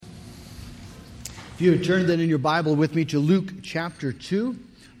If you would turn then in your Bible with me to Luke chapter 2.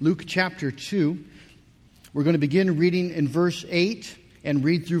 Luke chapter 2. We're going to begin reading in verse 8 and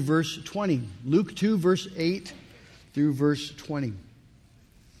read through verse 20. Luke 2, verse 8 through verse 20.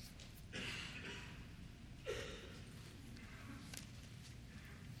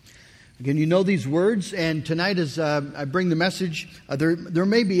 Again, you know these words, and tonight as I bring the message, there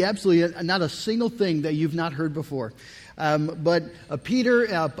may be absolutely not a single thing that you've not heard before. But Peter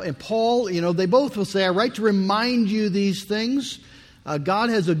and Paul, they both will say, I write to remind you these things. God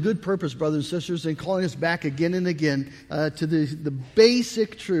has a good purpose, brothers and sisters, in calling us back again and again to the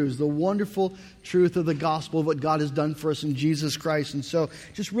basic truths, the wonderful truth of the gospel of what God has done for us in Jesus Christ. And so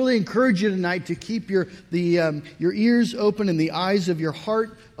just really encourage you tonight to keep your ears open and the eyes of your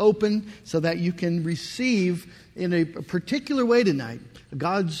heart open so that you can receive in a particular way tonight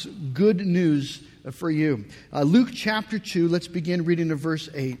God's good news for you. Luke chapter 2, let's begin reading in verse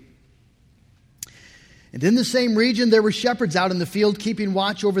 8. And in the same region there were shepherds out in the field keeping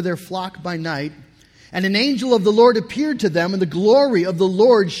watch over their flock by night. And an angel of the Lord appeared to them, and the glory of the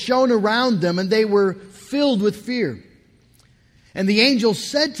Lord shone around them, and they were filled with fear. And the angel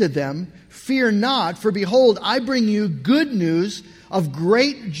said to them, Fear not, for behold, I bring you good news of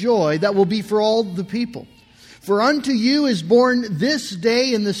great joy that will be for all the people. For unto you is born this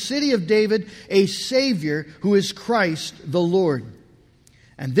day in the city of David a Savior, who is Christ the Lord.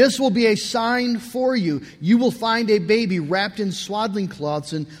 And this will be a sign for you. You will find a baby wrapped in swaddling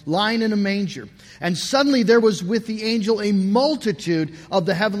cloths and lying in a manger. And suddenly there was with the angel a multitude of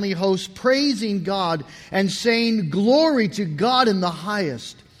the heavenly host praising God and saying, Glory to God in the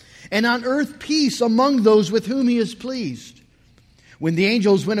highest, and on earth peace among those with whom he is pleased. When the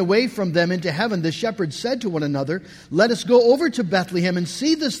angels went away from them into heaven, the shepherds said to one another, Let us go over to Bethlehem and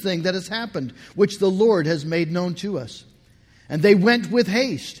see this thing that has happened, which the Lord has made known to us. And they went with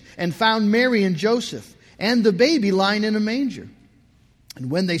haste and found Mary and Joseph and the baby lying in a manger.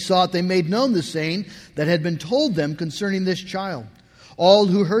 And when they saw it, they made known the saying that had been told them concerning this child. All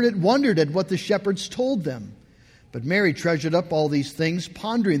who heard it wondered at what the shepherds told them. But Mary treasured up all these things,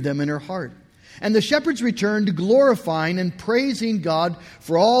 pondering them in her heart. And the shepherds returned, glorifying and praising God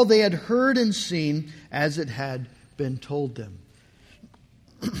for all they had heard and seen as it had been told them.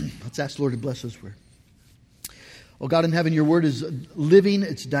 Let's ask the Lord to bless His word. Oh God in heaven, your word is living,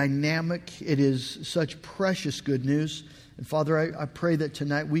 it's dynamic, it is such precious good news. And Father, I pray that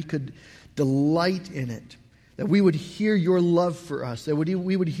tonight we could delight in it, that we would hear your love for us, that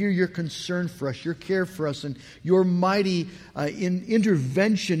we would hear your concern for us, your care for us, and your mighty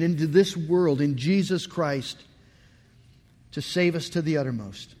intervention into this world in Jesus Christ to save us to the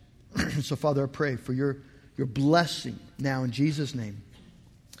uttermost. So Father, I pray for your blessing now in Jesus' name.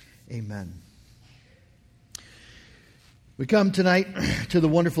 Amen. We come tonight to the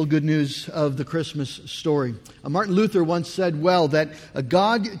wonderful good news of the Christmas story. Martin Luther once said well that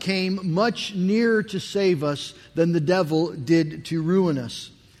God came much nearer to save us than the devil did to ruin us.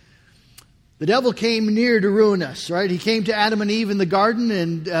 The devil came near to ruin us, right? He came to Adam and Eve in the garden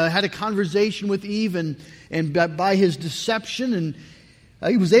and had a conversation with Eve, and by his deception, and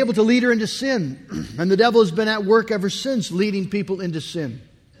he was able to lead her into sin. And the devil has been at work ever since, leading people into sin.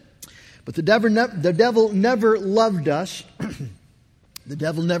 But the devil never loved us. The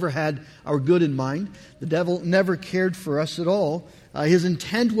devil never had our good in mind. The devil never cared for us at all. His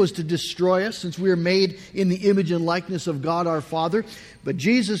intent was to destroy us, since we are made in the image and likeness of God our Father. But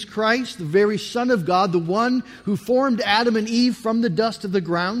Jesus Christ, the very Son of God, the one who formed Adam and Eve from the dust of the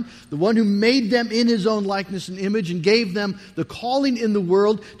ground, the one who made them in His own likeness and image and gave them the calling in the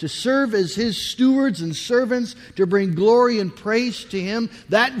world to serve as His stewards and servants, to bring glory and praise to Him,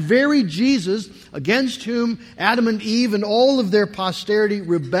 that very Jesus, against whom Adam and Eve and all of their posterity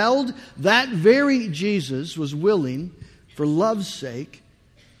rebelled, that very Jesus was willing, for love's sake,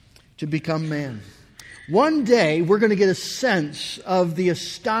 to become man. One day, we're going to get a sense of the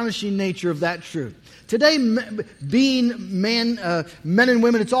astonishing nature of that truth. Today, being men and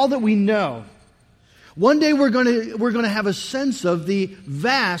women, it's all that we know. One day, we're going to have a sense of the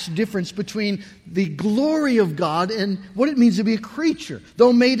vast difference between the glory of God and what it means to be a creature,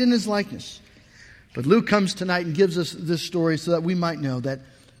 though made in His likeness. But Luke comes tonight and gives us this story so that we might know that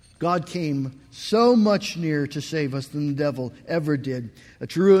God came so much nearer to save us than the devil ever did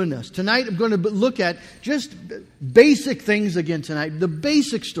to ruin us. Tonight I'm going to look at just basic things again tonight. The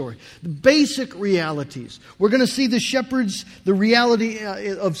basic story, the basic realities. We're going to see the shepherds, the reality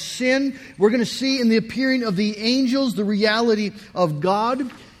of sin. We're going to see in the appearing of the angels the reality of God,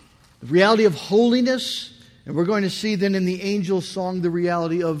 the reality of holiness. And we're going to see then in the angel song the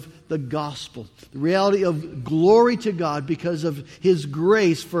reality of the gospel. The reality of glory to God because of His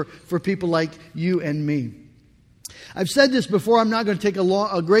grace for people like you and me. I've said this before. I'm not going to take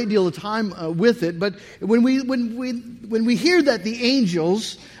a great deal of time with it. But when we hear that the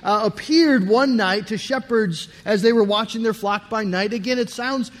angels appeared one night to shepherds as they were watching their flock by night, again, it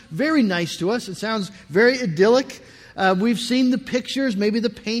sounds very nice to us. It sounds very idyllic. We've seen the pictures, maybe the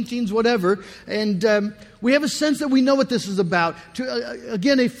paintings, whatever, and we have a sense that we know what this is about.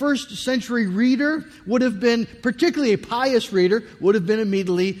 Again, a first century reader would have been, particularly a pious reader, would have been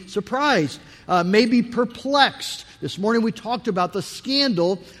immediately surprised, maybe perplexed. This morning we talked about the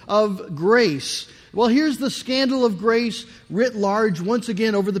scandal of grace. Well, here's the scandal of grace writ large once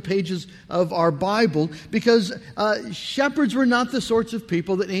again over the pages of our Bible, because shepherds were not the sorts of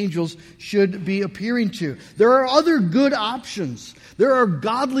people that angels should be appearing to. There are other good options. There are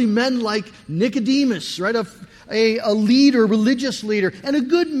godly men like Nicodemus, right? A leader, religious leader, and a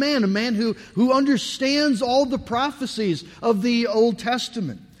good man, a man who understands all the prophecies of the Old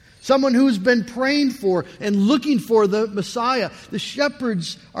Testament. Someone who's been praying for and looking for the Messiah. The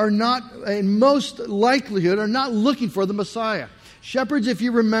shepherds are not, in most likelihood, are not looking for the Messiah. Shepherds, if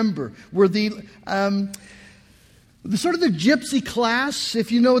you remember, were the sort of the gypsy class,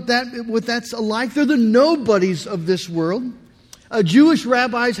 if you know what that's like. They're the nobodies of this world. Jewish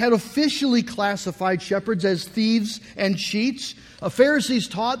rabbis had officially classified shepherds as thieves and cheats. Pharisees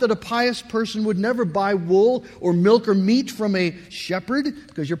taught that a pious person would never buy wool or milk or meat from a shepherd,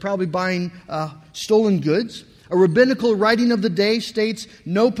 because you're probably buying stolen goods. A rabbinical writing of the day states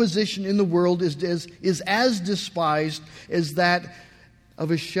no position in the world is as despised as that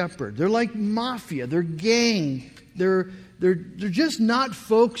of a shepherd. They're like mafia. They're gang. They're just not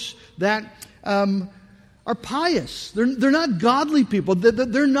folks that are pious. They're not godly people.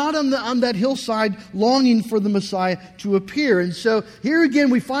 They're not on that hillside longing for the Messiah to appear. And so here again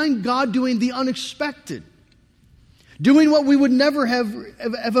we find God doing the unexpected, doing what we would never have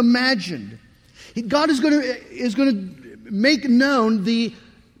imagined. God is going to make known the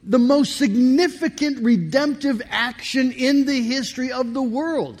most significant redemptive action in the history of the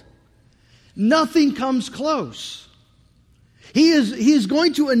world. Nothing comes close. He is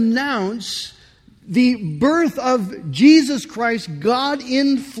going to announce the birth of Jesus Christ, God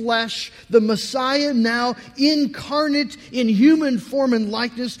in flesh, the Messiah now incarnate in human form and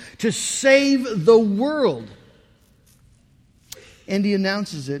likeness to save the world. And He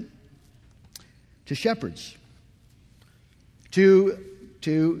announces it to shepherds, to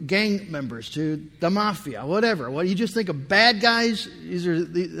gang members, to the mafia, whatever. What you just think of bad guys?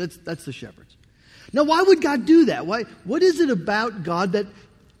 That's the shepherds. Now, why would God do that? What is it about God that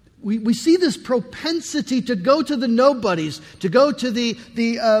we see this propensity to go to the nobodies, to go to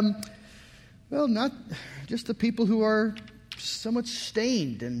not just the people who are somewhat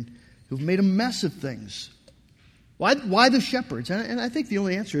stained and who've made a mess of things. Why the shepherds? And I think the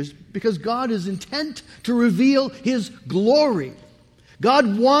only answer is because God is intent to reveal His glory.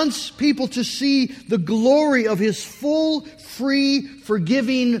 God wants people to see the glory of His full, free,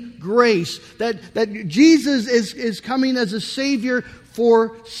 forgiving grace. That Jesus is coming as a Savior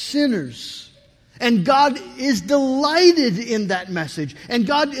for sinners. And God is delighted in that message. And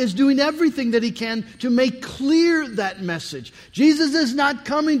God is doing everything that He can to make clear that message. Jesus is not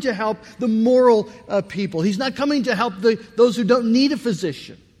coming to help the moral people. He's not coming to help those who don't need a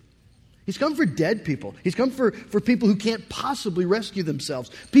physician. He's come for dead people. He's come for people who can't possibly rescue themselves.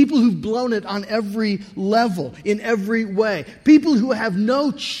 People who've blown it on every level, in every way. People who have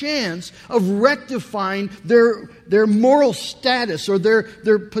no chance of rectifying their moral status or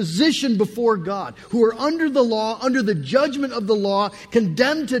their position before God. Who are under the law, under the judgment of the law,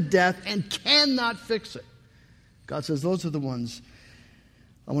 condemned to death and cannot fix it. God says, those are the ones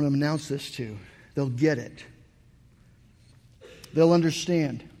I want to announce this to. They'll get it. They'll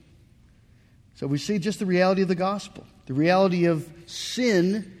understand. So we see just the reality of the gospel, the reality of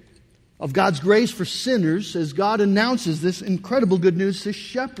sin, of God's grace for sinners, as God announces this incredible good news to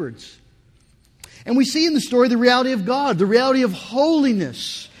shepherds. And we see in the story the reality of God, the reality of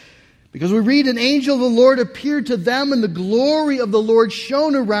holiness. Because we read, an angel of the Lord appeared to them, and the glory of the Lord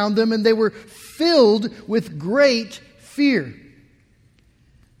shone around them, and they were filled with great fear.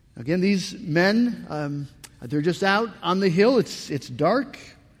 Again, these men, they're just out on the hill. It's dark.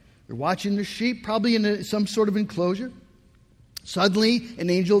 They're watching their sheep, probably in some sort of enclosure. Suddenly, an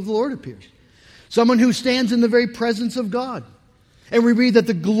angel of the Lord appears. Someone who stands in the very presence of God. And we read that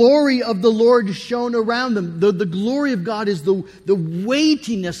the glory of the Lord shone around them. The glory of God is the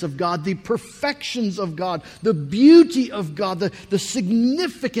weightiness of God, the perfections of God, the beauty of God, the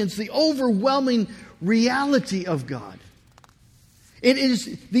significance, the overwhelming reality of God. It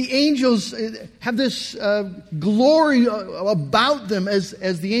is the angels have this glory about them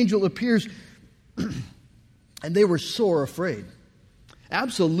as the angel appears, and they were sore afraid.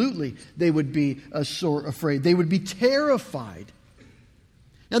 Absolutely, they would be sore afraid. They would be terrified.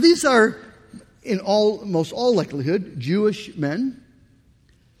 Now, these are, in almost all likelihood, Jewish men.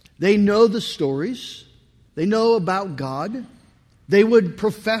 They know the stories. They know about God. They would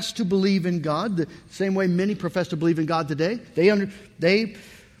profess to believe in God the same way many profess to believe in God today. They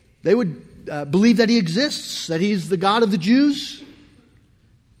would believe that He exists, that He's the God of the Jews.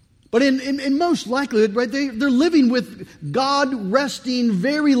 But in most likelihood, right, they're living with God resting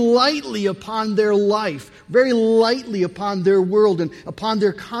very lightly upon their life, very lightly upon their world and upon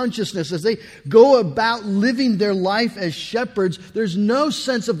their consciousness. As they go about living their life as shepherds, there's no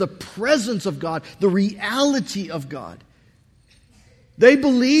sense of the presence of God, the reality of God. They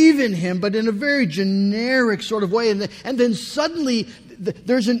believe in Him, but in a very generic sort of way. And then suddenly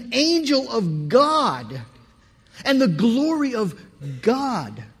there's an angel of God and the glory of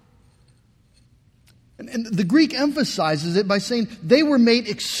God. And the Greek emphasizes it by saying they were made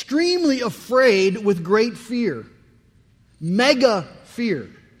extremely afraid with great fear. Mega fear.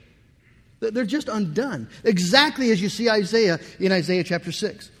 They're just undone. Exactly as you see Isaiah in Isaiah chapter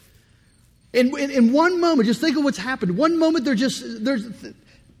 6. In one moment, just think of what's happened. One moment they're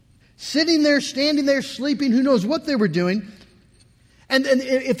sitting there, standing there, sleeping. Who knows what they were doing. And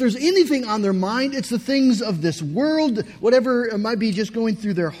if there's anything on their mind, it's the things of this world, whatever might be just going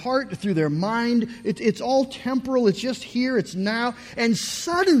through their heart, through their mind. It's all temporal. It's just here. It's now. And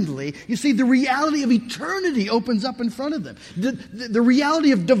suddenly, you see, the reality of eternity opens up in front of them. The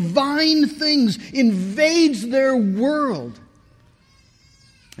reality of divine things invades their world.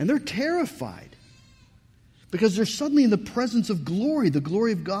 And they're terrified because they're suddenly in the presence of glory, the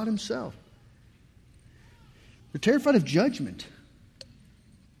glory of God Himself. They're terrified of judgment.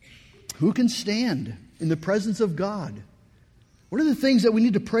 Who can stand in the presence of God? One of the things that we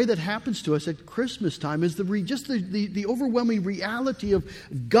need to pray that happens to us at Christmas time is the overwhelming reality of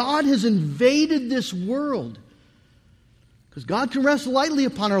God has invaded this world. Because God can rest lightly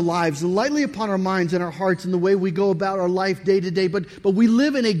upon our lives and lightly upon our minds and our hearts and the way we go about our life day to day. But we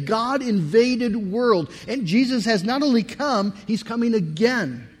live in a God-invaded world. And Jesus has not only come, He's coming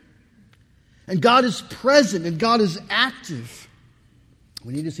again. And God is present and God is active.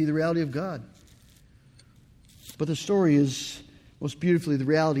 We need to see the reality of God. But the story is most beautifully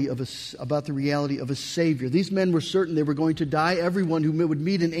about the reality of a Savior. These men were certain they were going to die. Everyone who would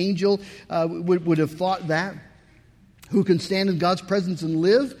meet an angel would have thought that. Who can stand in God's presence and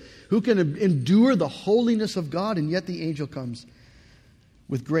live? Who can endure the holiness of God? And yet the angel comes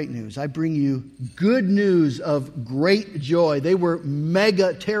with great news. I bring you good news of great joy. They were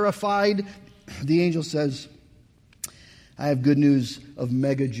mega terrified. The angel says, I have good news of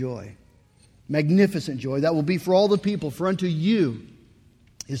mega joy. Magnificent joy. That will be for all the people. For unto you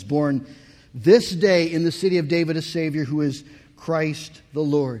is born this day in the city of David a Savior who is Christ the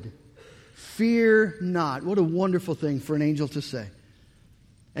Lord. Fear not. What a wonderful thing for an angel to say.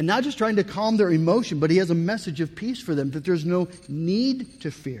 And not just trying to calm their emotion, but he has a message of peace for them, that there's no need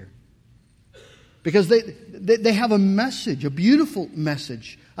to fear. Because they have a message, a beautiful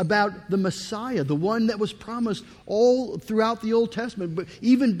message about the Messiah, the one that was promised all throughout the Old Testament, but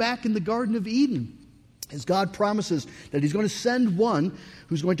even back in the Garden of Eden, as God promises that He's going to send one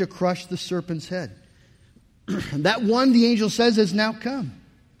who's going to crush the serpent's head. And that one, the angel says, has now come.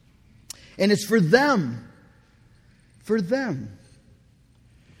 And it's for them. For them.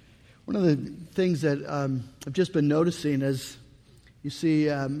 One of the things that I've just been noticing as you see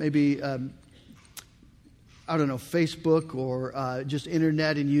Facebook or just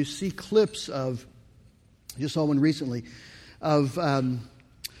internet, and you see clips of, I just saw one recently, of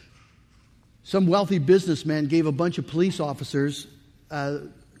some wealthy businessman gave a bunch of police officers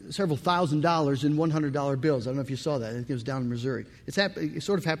several $1,000s in $100 bills. I don't know if you saw that. I think it was down in Missouri. It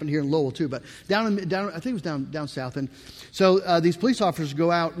sort of happened here in Lowell too, but down I think it was down south. And so these police officers go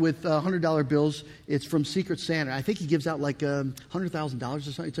out with $100 bills. It's from Secret Santa. I think he gives out like $100,000 or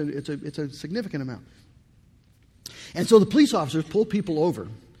something. It's a significant amount. And so the police officers pull people over.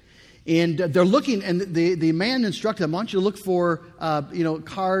 And they're looking, and the man instructed them, I want you to look for,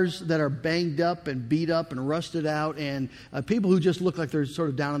 cars that are banged up and beat up and rusted out, and people who just look like they're sort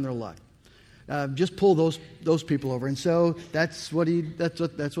of down on their luck. Just pull those people over. And so that's what they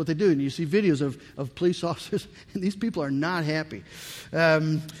do. And you see videos of police officers, and these people are not happy.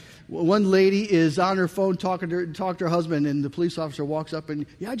 One lady is on her phone talking to her husband, and the police officer walks up and,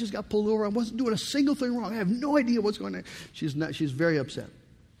 I just got pulled over. I wasn't doing a single thing wrong. I have no idea what's going on. She's very upset.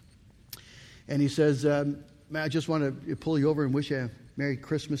 And he says, I just want to pull you over and wish you a Merry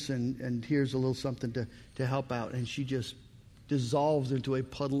Christmas, and here's a little something to help out. And she just dissolves into a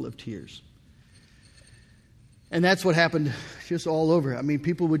puddle of tears. And that's what happened just all over. I mean,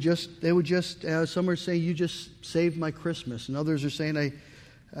 people would just, some are saying, you just saved my Christmas. And others are saying,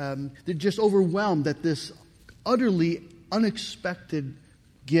 they're just overwhelmed at this utterly unexpected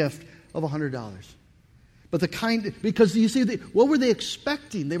gift of $100. But because you see, what were they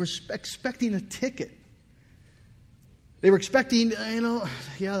expecting? They were expecting a ticket. They were expecting,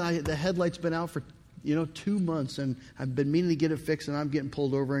 the headlight's been out for 2 months, and I've been meaning to get it fixed, and I'm getting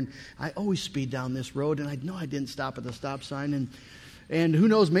pulled over, and I always speed down this road, and I know I didn't stop at the stop sign, and who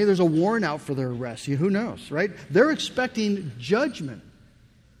knows, maybe there's a warrant out for their arrest. Who knows, right? They're expecting judgment.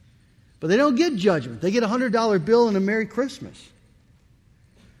 But they don't get judgment. They get a $100 bill and a Merry Christmas.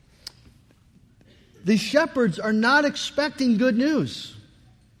 These shepherds are not expecting good news.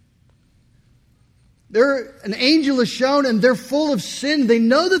 An angel is shown, and they're full of sin. They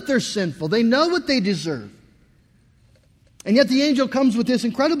know that they're sinful. They know what they deserve. And yet the angel comes with this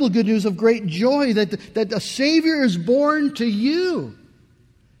incredible good news of great joy that a Savior is born to you.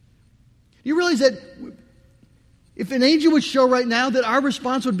 You realize that if an angel would show right now, that our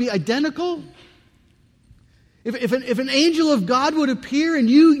response would be identical? If an angel of God would appear, and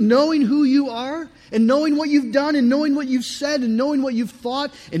you knowing who you are, and knowing what you've done, and knowing what you've said, and knowing what you've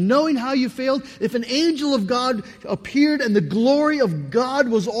thought, and knowing how you failed, if an angel of God appeared and the glory of God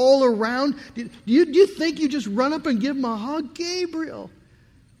was all around, do you think you just run up and give him a hug? Gabriel,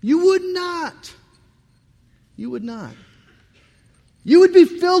 you would not. You would not. You would be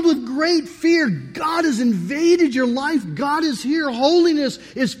filled with great fear. God has invaded your life. God is here. Holiness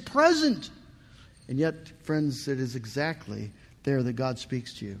is present. And yet, friends, it is exactly there that God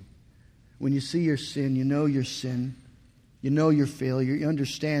speaks to you. When you see your sin, you know your sin, you know your failure, you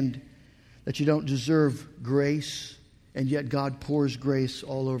understand that you don't deserve grace, and yet God pours grace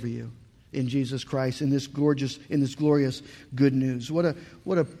all over you in Jesus Christ, in this glorious good news. What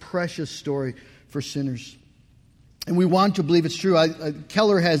a precious story for sinners. And we want to believe it's true.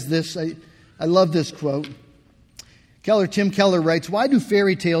 Keller has this. I love this quote. Tim Keller writes, "Why do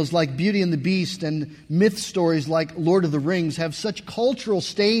fairy tales like Beauty and the Beast and myth stories like Lord of the Rings have such cultural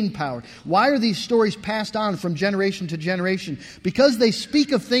staying power? Why are these stories passed on from generation to generation? Because they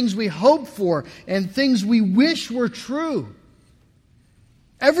speak of things we hope for and things we wish were true.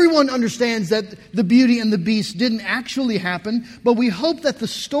 Everyone understands that the Beauty and the Beast didn't actually happen, but we hope that the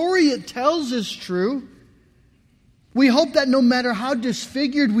story it tells is true. We hope that no matter how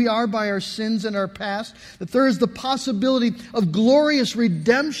disfigured we are by our sins and our past, that there is the possibility of glorious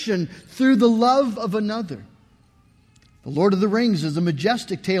redemption through the love of another. The Lord of the Rings is a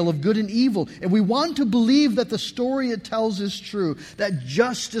majestic tale of good and evil, and we want to believe that the story it tells is true, that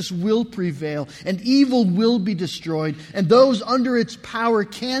justice will prevail and evil will be destroyed, and those under its power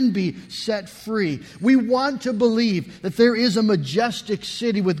can be set free. We want to believe that there is a majestic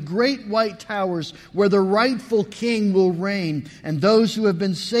city with great white towers where the rightful king will reign, and those who have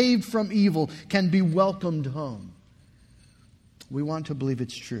been saved from evil can be welcomed home. We want to believe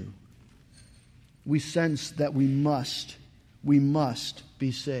it's true. We sense that we must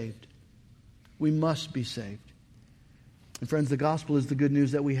be saved. We must be saved. And friends, the gospel is the good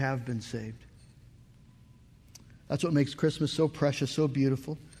news that we have been saved. That's what makes Christmas so precious, so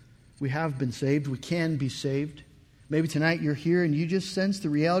beautiful. We have been saved. We can be saved. Maybe tonight you're here and you just sense the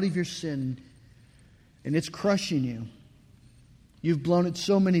reality of your sin, and it's crushing you. You've blown it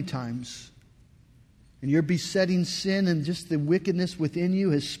so many times. And your besetting sin and just the wickedness within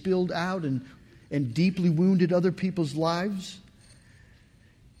you has spilled out and deeply wounded other people's lives.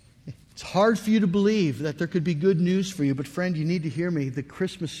 It's hard for you to believe that there could be good news for you, but friend, you need to hear me. The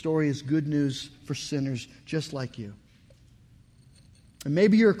Christmas story is good news for sinners just like you. And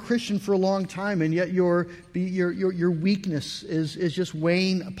maybe you're a Christian for a long time, and yet your weakness is just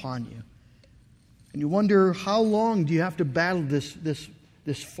weighing upon you. And you wonder, how long do you have to battle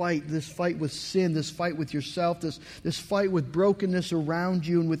this fight with sin, this fight with yourself, this fight with brokenness around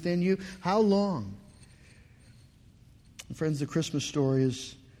you and within you? How long? And friends, the Christmas story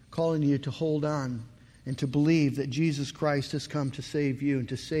is calling you to hold on and to believe that Jesus Christ has come to save you, and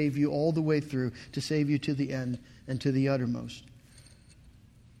to save you all the way through, to save you to the end and to the uttermost.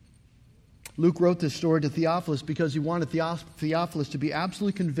 Luke wrote this story to Theophilus because he wanted Theophilus to be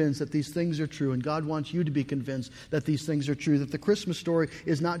absolutely convinced that these things are true. And God wants you to be convinced that these things are true. That the Christmas story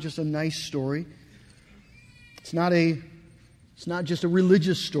is not just a nice story. It's not just a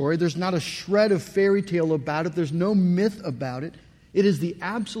religious story. There's not a shred of fairy tale about it. There's no myth about it. It is the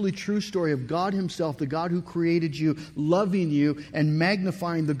absolutely true story of God Himself, the God who created you, loving you, and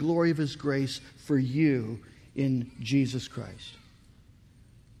magnifying the glory of His grace for you in Jesus Christ.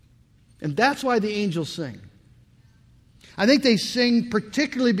 And that's why the angels sing. I think they sing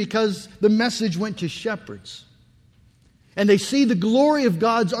particularly because the message went to shepherds. And they see the glory of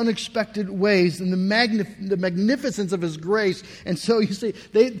God's unexpected ways and the magnificence of His grace. And so you see,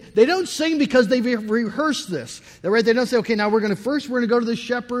 they don't sing because they've rehearsed this. Right? They don't say, okay, now we're going to go to the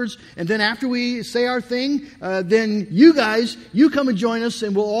shepherds, and then after we say our thing, then you guys, you come and join us,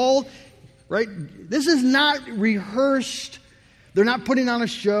 and we'll all, right? This is not rehearsed. They're not putting on a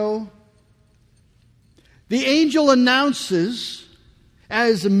show. The angel announces,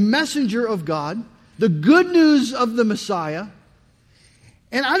 as a messenger of God, the good news of the Messiah.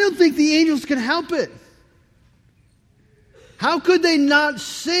 And I don't think the angels can help it. How could they not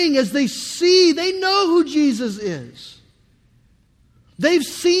sing as they see, they know who Jesus is. They've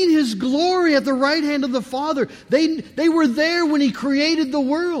seen His glory at the right hand of the Father. They were there when He created the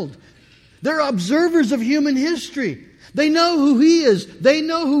world. They're observers of human history. They know who He is. They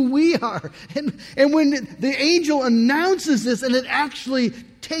know who we are. And when the angel announces this and it actually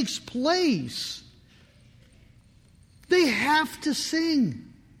takes place, they have to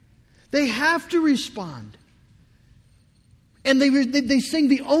sing. They have to respond. And they sing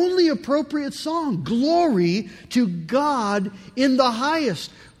the only appropriate song. Glory to God in the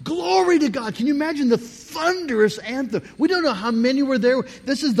highest. Glory to God. Can you imagine the thunderous anthem? We don't know how many were there.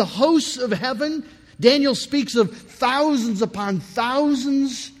 This is the hosts of heaven. Daniel speaks of thousands upon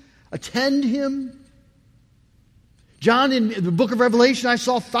thousands attend Him. John, in the book of Revelation, I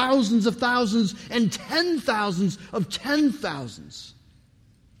saw thousands of thousands and 10,000s of 10,000s.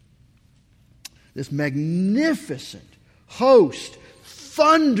 This magnificent host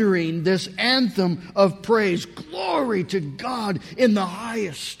thundering this anthem of praise. Glory to God in the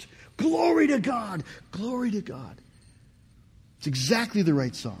highest. Glory to God. Glory to God. It's exactly the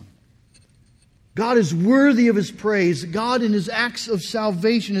right song. God is worthy of His praise. God in His acts of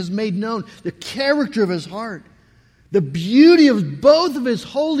salvation has made known the character of His heart. The beauty of both of His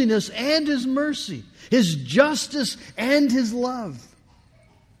holiness and His mercy, His justice and His love.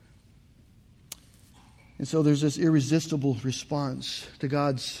 And so there's this irresistible response to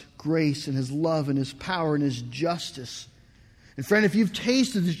God's grace and His love and His power and His justice. And friend, if you've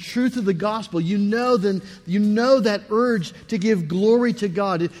tasted the truth of the gospel, you know that urge to give glory to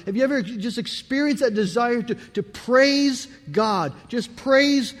God. Have you ever just experienced that desire to praise God? Just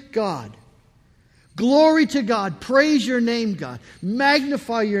praise God. Glory to God. Praise your name, God.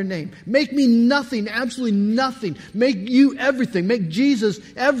 Magnify your name. Make me nothing, absolutely nothing. Make you everything. Make Jesus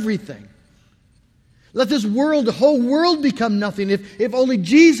everything. Let this world, the whole world become nothing if only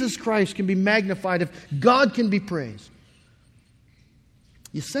Jesus Christ can be magnified, if God can be praised.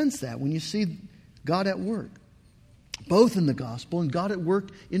 You sense that when you see God at work, both in the gospel and God at work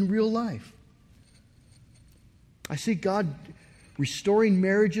in real life. I see God restoring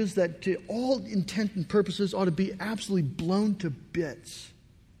marriages that to all intent and purposes ought to be absolutely blown to bits.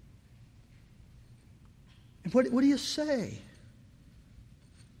 And what do you say?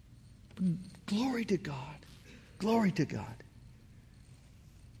 Glory to God. Glory to God.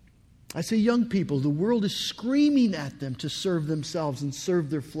 I see young people, the world is screaming at them to serve themselves and serve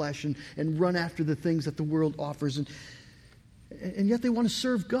their flesh and run after the things that the world offers. And yet they want to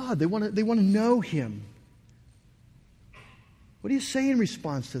serve God. They want to know Him. What do you say in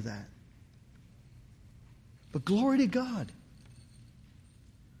response to that? But glory to God.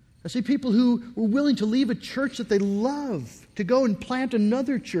 I see people who were willing to leave a church that they love to go and plant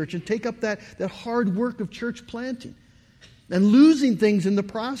another church and take up that hard work of church planting and losing things in the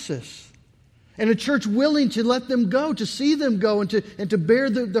process. And a church willing to let them go, to see them go and to bear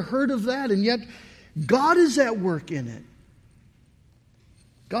the hurt of that. And yet God is at work in it.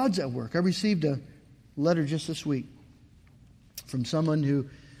 God's at work. I received a letter just this week from someone who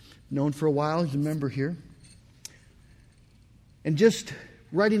known for a while, he's a member here. And just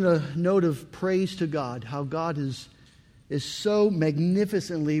writing a note of praise to God, how God is so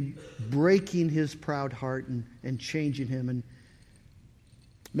magnificently breaking his proud heart and changing him and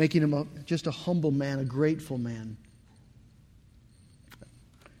making him just a humble man, a grateful man.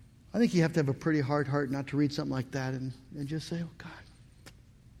 I think you have to have a pretty hard heart not to read something like that and just say, oh God,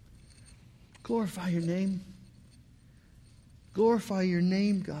 glorify your name. Glorify your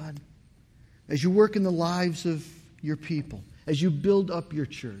name, God, as you work in the lives of your people, as you build up your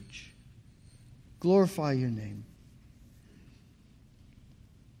church. Glorify your name.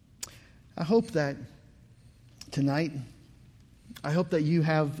 I hope that tonight, I hope that you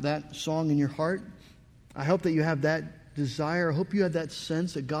have that song in your heart. I hope that you have that desire. I hope you have that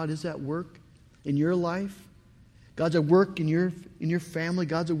sense that God is at work in your life. God's at work in your family.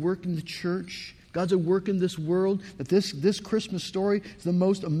 God's at work in the church. God's at work in this world, that this Christmas story is the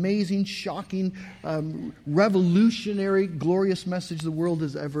most amazing, shocking, revolutionary, glorious message the world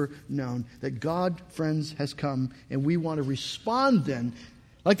has ever known. That God, friends, has come, and we want to respond then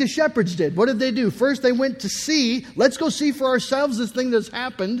like the shepherds did. What did they do? First, they went to see. Let's go see for ourselves this thing that's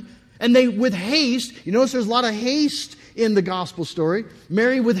happened. And they, with haste, you notice there's a lot of haste in the gospel story.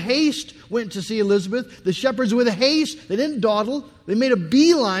 Mary, with haste, went to see Elizabeth. The shepherds, with haste, they didn't dawdle. They made a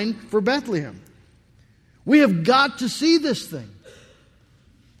beeline for Bethlehem. We have got to see this thing.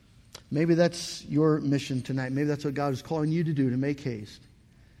 Maybe that's your mission tonight. Maybe that's what God is calling you to do, to make haste.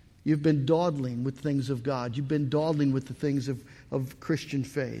 You've been dawdling with things of God. You've been dawdling with the things of Christian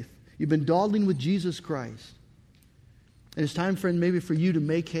faith. You've been dawdling with Jesus Christ. And it's time, friend, maybe for you to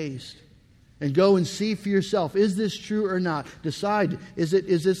make haste and go and see for yourself. Is this true or not? Decide, is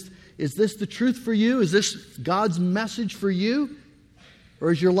this the truth for you? Is this God's message for you?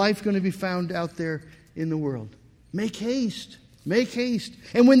 Or is your life going to be found out there in the world? Make haste. Make haste.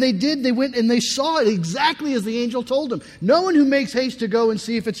 And when they did, they went and they saw it exactly as the angel told them. No one who makes haste to go and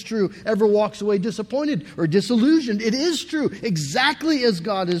see if it's true ever walks away disappointed or disillusioned. It is true, exactly as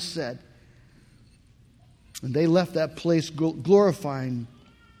God has said. And they left that place glorifying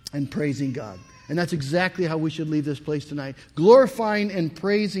and praising God. And that's exactly how we should leave this place tonight. Glorifying and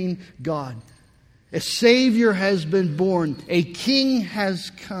praising God. A Savior has been born. A King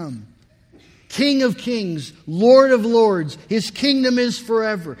has come. King of kings, Lord of lords. His kingdom is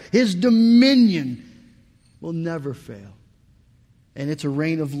forever. His dominion will never fail. And it's a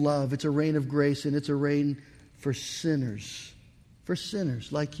reign of love. It's a reign of grace. And it's a reign for sinners. For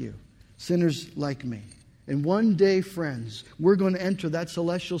sinners like you. Sinners like me. And one day, friends, we're going to enter that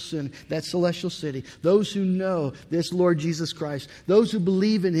celestial city. Those who know this Lord Jesus Christ, those who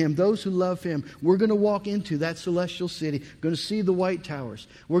believe in Him, those who love Him, we're going to walk into that celestial city. We're going to see the white towers.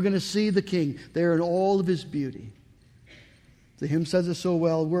 We're going to see the King there in all of His beauty. The hymn says it so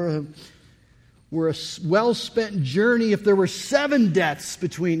well. We're a well-spent journey if there were 7 deaths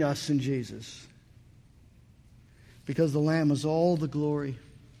between us and Jesus. Because the Lamb is all the glory.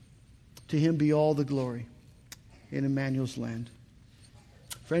 To Him be all the glory in Emmanuel's land.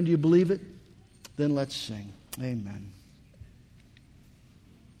 Friend, do you believe it? Then let's sing. Amen.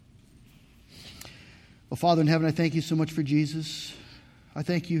 Well, Father in heaven, I thank You so much for Jesus. I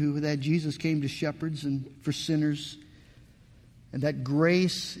thank You that Jesus came to shepherds and for sinners. And that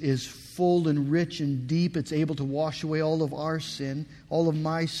grace is full and rich and deep. It's able to wash away all of our sin, all of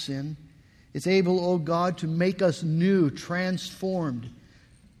my sin. It's able, oh God, to make us new, transformed.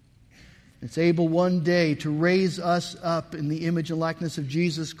 It's able one day to raise us up in the image and likeness of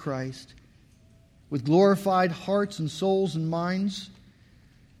Jesus Christ with glorified hearts and souls and minds,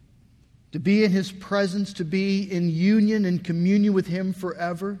 to be in His presence, to be in union and communion with Him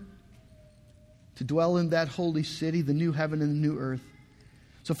forever, to dwell in that holy city, the new heaven and the new earth.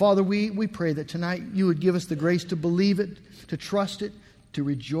 So, Father, we pray that tonight You would give us the grace to believe it, to trust it, to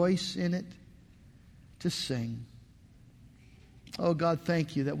rejoice in it, to sing. Oh, God,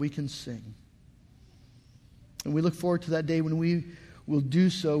 thank You that we can sing. And we look forward to that day when we will do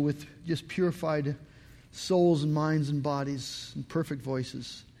so with just purified souls and minds and bodies and perfect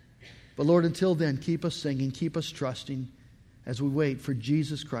voices. But Lord, until then, keep us singing, keep us trusting as we wait for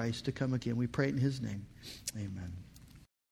Jesus Christ to come again. We pray it in His name. Amen.